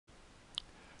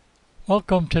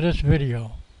Welcome to this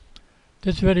video.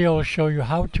 This video will show you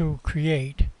how to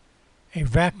create a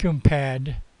vacuum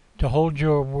pad to hold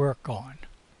your work on.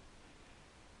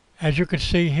 As you can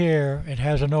see here, it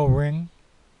has an O-ring,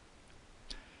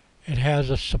 it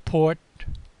has a support,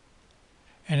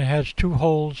 and it has two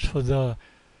holes for the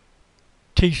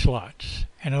T-slots,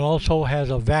 and it also has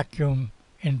a vacuum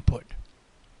input.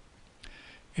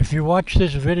 If you watch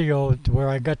this video where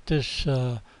I got this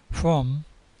from,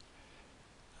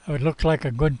 it would look like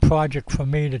a good project for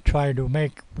me to try to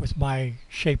make with my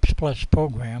Shapes Plus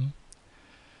program.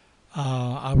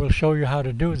 I will show you how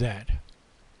to do that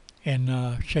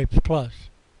in Shapes Plus.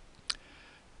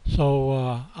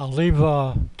 So I'll leave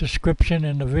a description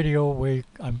in the video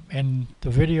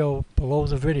below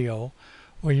the video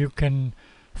where you can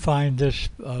find this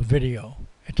video.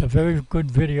 It's a very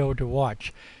good video to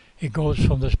watch. It goes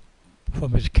from his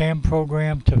CAM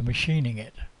program to machining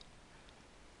it.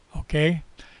 Okay,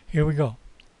 here we go.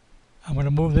 I'm going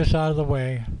to move this out of the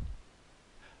way.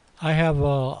 I have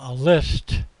a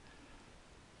list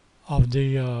of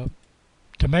the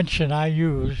dimension I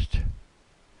used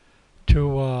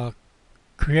to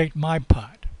create my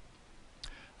pot.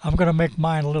 I'm going to make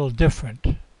mine a little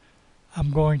different.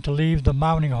 I'm going to leave the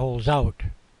mounting holes out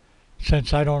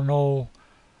since I don't know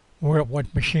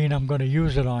what machine I'm going to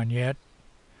use it on yet,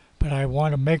 but I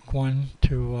want to make one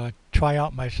to try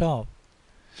out myself.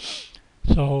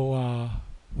 So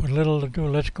with little ado,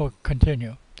 let's go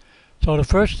continue. So the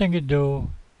first thing you do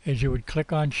is you would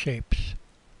click on Shapes.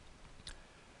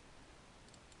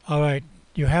 Alright,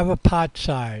 you have a pot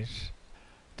size.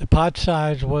 The pot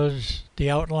size was the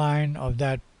outline of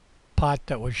that pot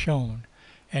that was shown,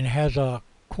 and it has a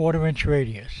 1/4 inch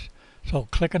radius. So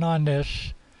clicking on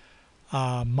this,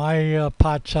 my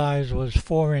pot size was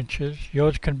 4 inches.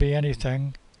 Yours can be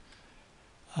anything.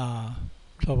 So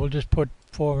we'll just put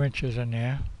 4 inches in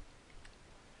there.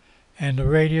 And the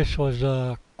radius was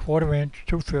a 1/4 inch,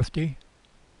 250.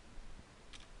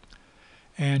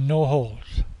 And no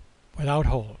holes, without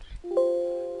holes.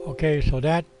 Okay, so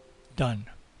that's done.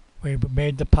 We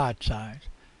made the pot size.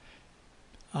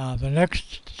 The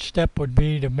next step would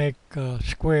be to make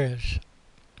squares.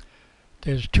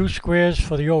 There's 2 squares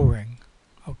for the O-ring.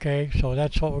 Okay, so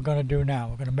that's what we're going to do now.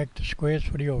 We're going to make the squares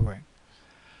for the O-ring.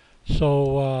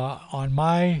 So on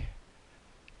my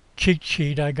cheat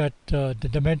sheet, I got the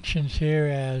dimensions here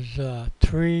as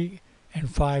 3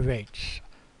 5/8,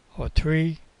 or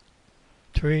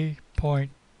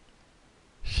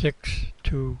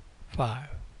 3.625.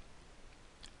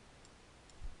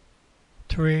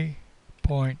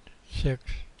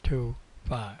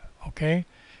 3.625. Okay,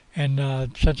 and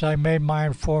since I made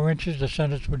mine 4 inches, the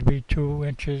centers would be 2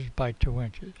 inches by 2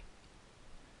 inches.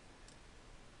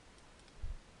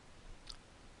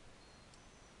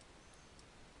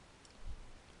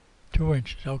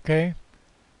 Okay.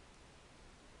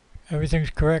 Everything's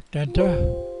correct. Enter.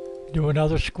 Do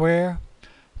another square.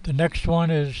 The next one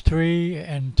is 3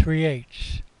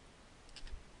 3/8.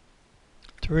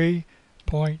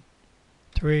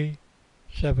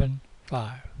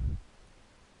 3.375.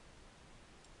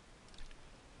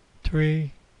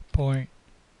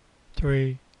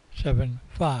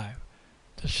 3.375.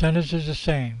 The centers is the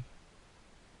same.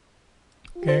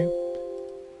 Okay.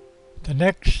 The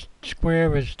next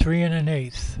square is 3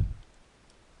 1/8.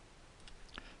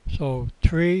 So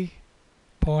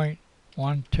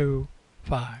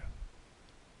 3.125.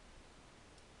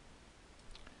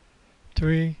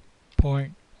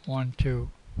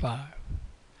 3.125.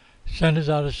 Centers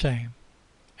are the same.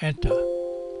 Enter.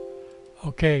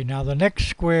 Okay, now the next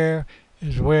square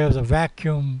is where the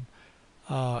vacuum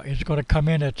is going to come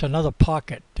in. It's another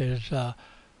pocket. There's 2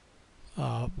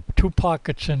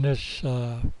 pockets in this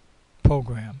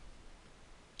program.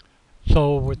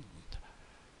 So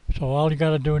all you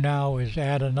got to do now is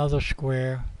add another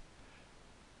square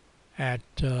at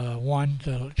 1.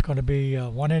 So it's going to be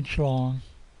 1 inch long.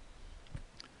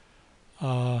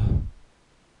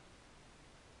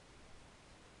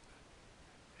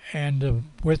 And the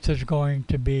width is going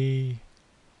to be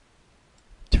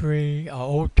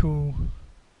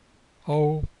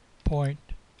 0.2912.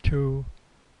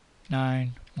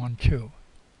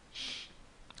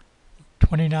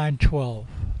 2912.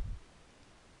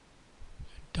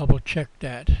 Double check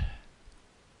that.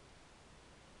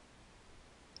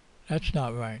 That's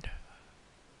not right.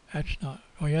 That's not.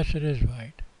 Oh, yes, it is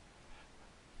right.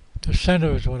 The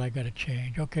center is what I got to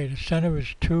change. Okay, the center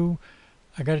is 2.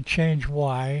 I got to change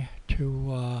Y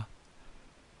to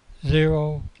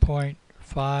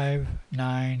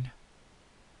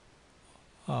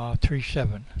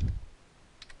 0.5937.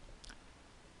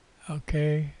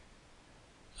 Okay,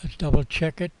 let's double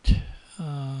check it.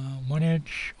 1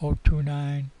 inch,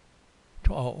 029,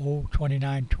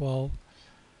 02912.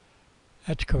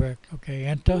 That's correct. Okay,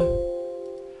 enter.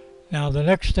 Now the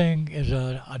next thing is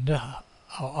a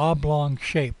oblong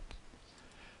shape.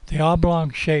 The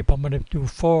oblong shape, I'm going to do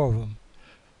 4 of them.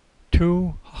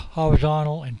 2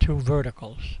 horizontal and 2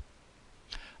 verticals.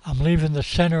 I'm leaving the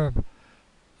center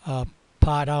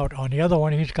part out. On the other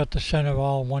one, he's got the center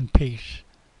all one piece.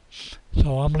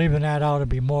 So I'm leaving that out to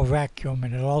be more vacuum,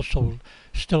 and it'll also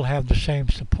still have the same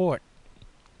support.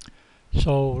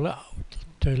 So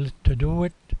to do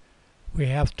it, we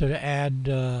have to add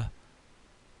the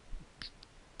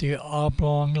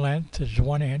oblong length is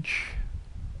 1 inch.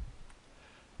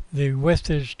 The width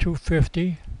is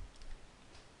 250,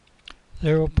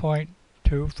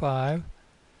 0.25.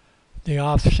 The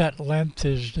offset length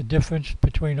is the difference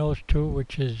between those two,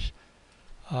 which is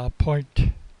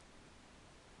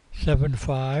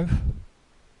 0.75.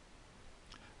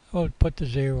 I'll put the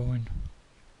 0 in.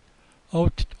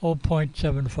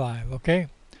 0.75, okay?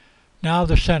 Now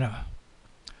the center.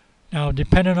 Now,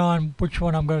 depending on which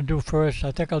one I'm going to do first,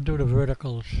 I think I'll do the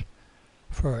verticals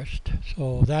first.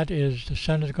 So that is, the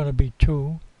center is going to be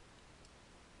 2,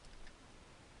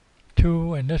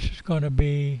 and this is going to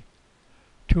be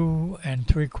 2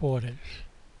 3/4,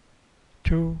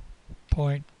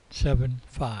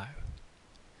 2.75.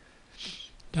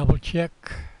 Double check.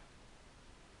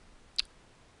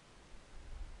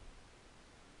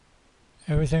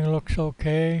 Everything looks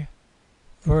okay.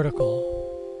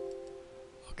 Vertical.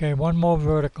 Okay, one more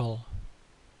vertical.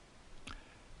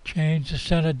 Change the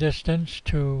center distance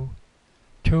to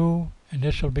 2, and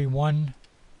this will be 1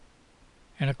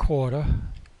 1/4.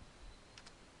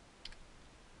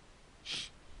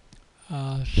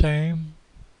 Same.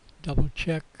 Double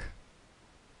check.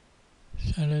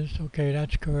 Centers. Okay,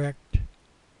 that's correct.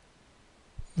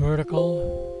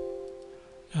 Vertical.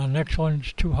 Now next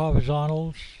one's 2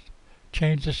 horizontals.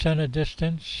 Change the center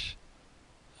distance.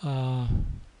 1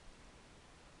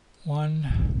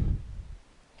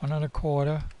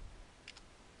 1/4.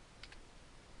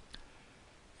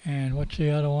 And what's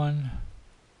the other one?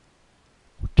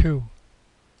 2.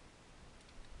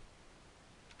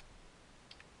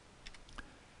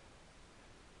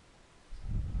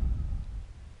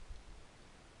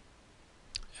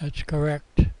 That's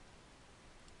correct.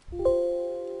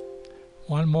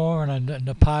 One more and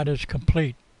the part is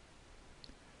complete,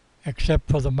 except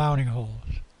for the mounting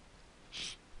holes.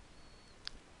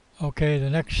 Okay, the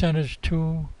next center is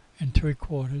 2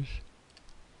 3/4.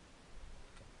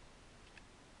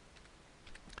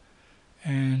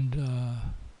 And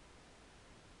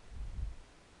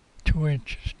 2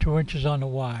 inches. 2 inches on the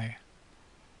Y.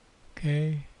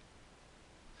 Okay.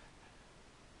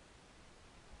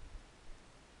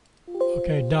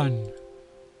 Okay, done.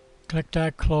 Click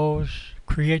that, close,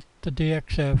 create the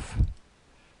DXF,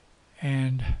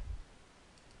 and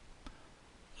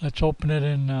let's open it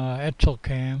in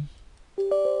Estlcam.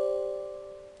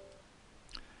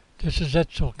 This is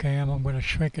Estlcam. I'm going to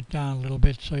shrink it down a little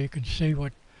bit so you can see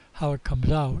how it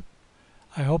comes out.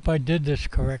 I hope I did this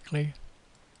correctly.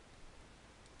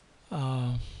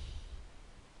 I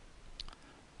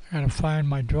gotta find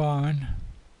my drawing.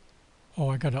 Oh,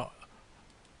 I gotta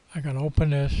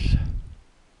open this.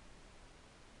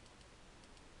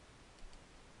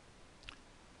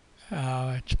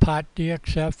 It's part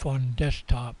DXF on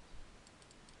desktop.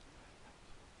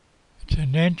 It's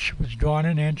an inch. It was drawn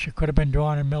in inch. It could have been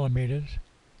drawn in millimeters.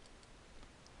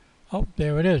 Oh,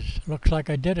 there it is. Looks like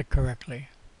I did it correctly.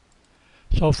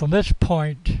 So from this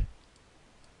point,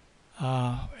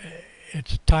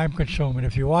 it's time consuming.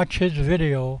 If you watch his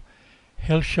video,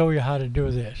 he'll show you how to do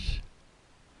this.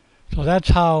 So that's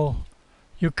how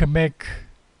you can make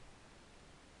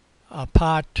a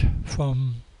part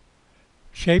from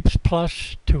Shapes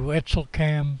Plus to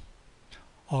Estlcam,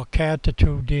 or CAD to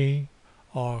 2D,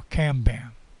 or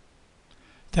CamBam.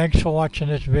 Thanks for watching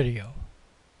this video.